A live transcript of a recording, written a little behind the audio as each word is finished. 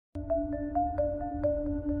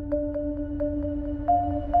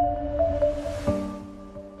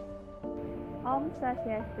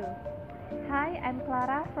Swastiastu. Hi, I'm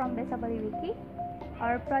Clara from Besabali Wiki.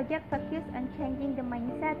 Our project focuses on changing the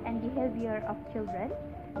mindset and behavior of children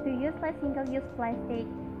to use less single-use plastic,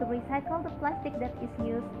 to recycle the plastic that is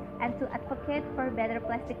used, and to advocate for better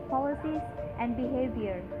plastic policies and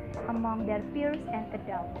behavior among their peers and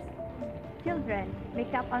adults. Children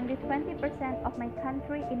make up only 20% of my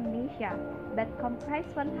country, Indonesia, but comprise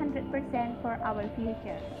 100% for our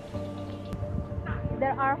future.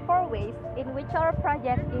 There are 4 ways in which our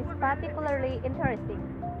project is particularly interesting.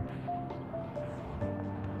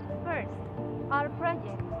 First, our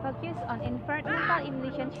project focuses on environmental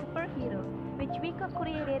Indonesian superhero, which we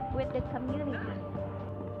co-created with the community.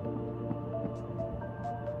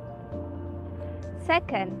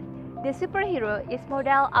 Second, the superhero is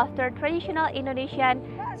modeled after traditional Indonesian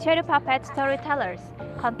shadow puppet storytellers,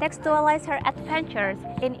 contextualize her adventures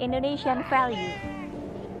in Indonesian values.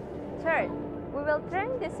 Third, we will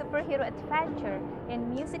turn the superhero adventure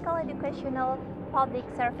in musical, educational, public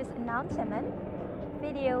service announcement,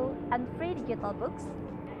 video, and free digital books.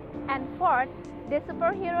 And fourth, the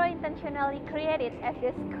superhero intentionally created as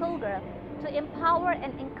a schoolgirl to empower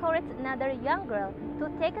and encourage another young girl to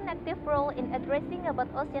take an active role in addressing about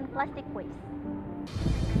ocean plastic waste.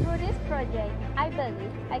 Through this project, I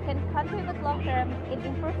believe I can contribute long-term in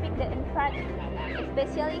improving the environment,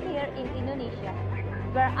 especially here in Indonesia,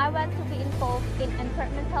 where I want to be involved in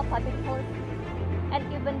environmental public policy. And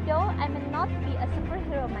even though I may not be a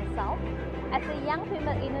superhero myself, as a young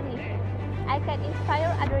female Indonesian, I can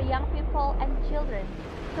inspire other young people and children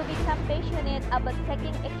to become passionate about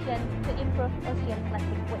taking action to improve ocean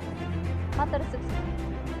plastic waste. Matur suksma.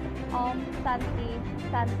 Om Santi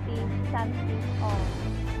Santi Santi Om.